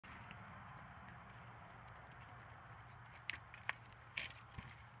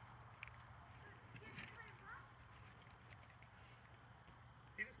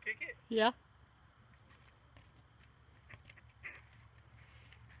kick it? Yeah.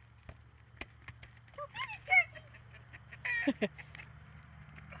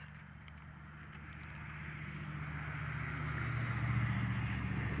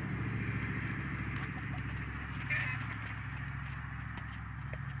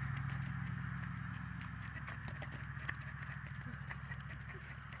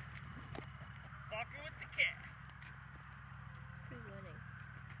 Soccer with the cat. Who's winning?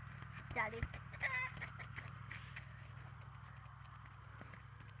 Daddy.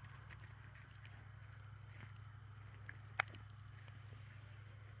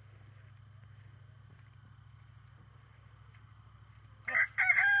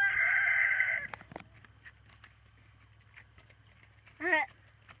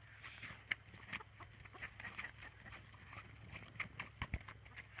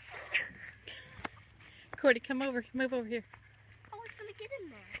 Courtney, come over. Move over here. Oh, it's gonna get in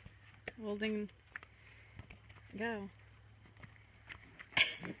there. Well, then, go.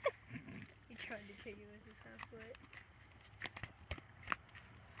 He tried to kick it with his half foot.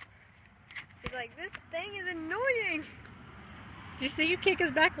 He's like, this thing is annoying. Did you see you kick his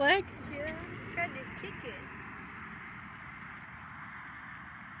back leg? Yeah, he tried to kick it.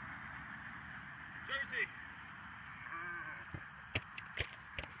 Jersey.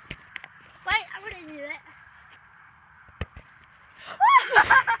 Wait, I wouldn't do that.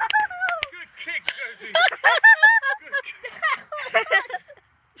 Good kick, Jersey. Good kick.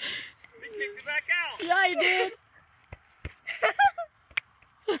 He kicked it back out. Yeah, he did.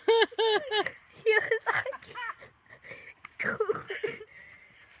 He was like, cool.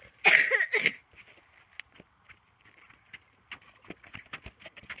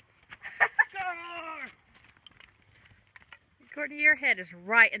 Score! Courtney, your head is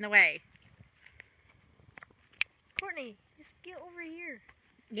right in the way. Courtney, just get over here.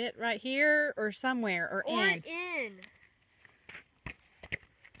 Get right here or somewhere or Or in. in.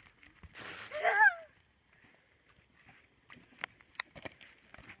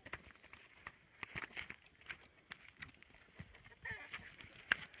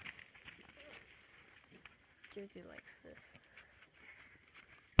 Jersey likes this.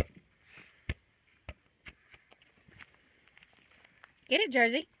 Get it,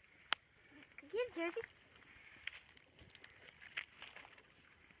 Jersey. Get it, Jersey.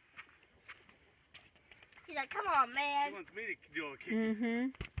 He's like, come on, He man. wants me to do a kick. Mm-hmm.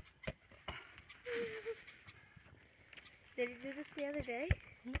 Did he do this the other day?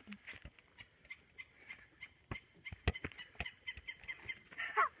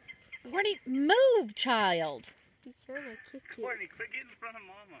 Courtney, move, child. He's trying to kick it. Courtney, quit getting in front of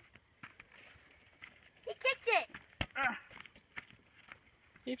Mama. He kicked it.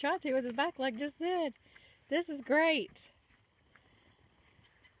 He tried to with his back leg, just did. This is great.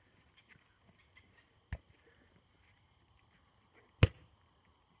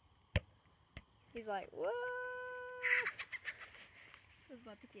 He's like, whoa! I'm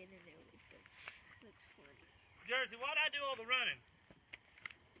about to get in there with him. Looks funny. Jersey, why'd I do all the running?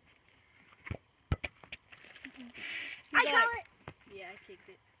 I got it. Yeah, I kicked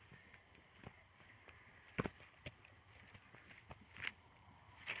it.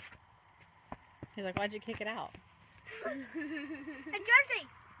 He's like, why'd you kick it out? Hey, Jersey.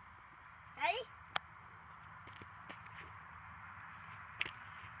 Ready?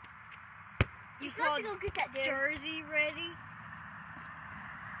 You You're supposed called to go get that, dude. Jersey ready?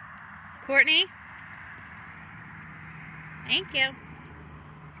 Courtney? Thank you.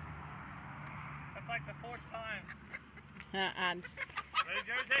 That's like the fourth time. I'm Ready,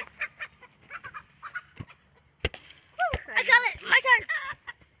 Jersey? I got it. My turn.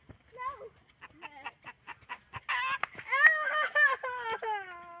 No.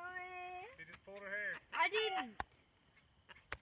 She just pulled her hair. I didn't.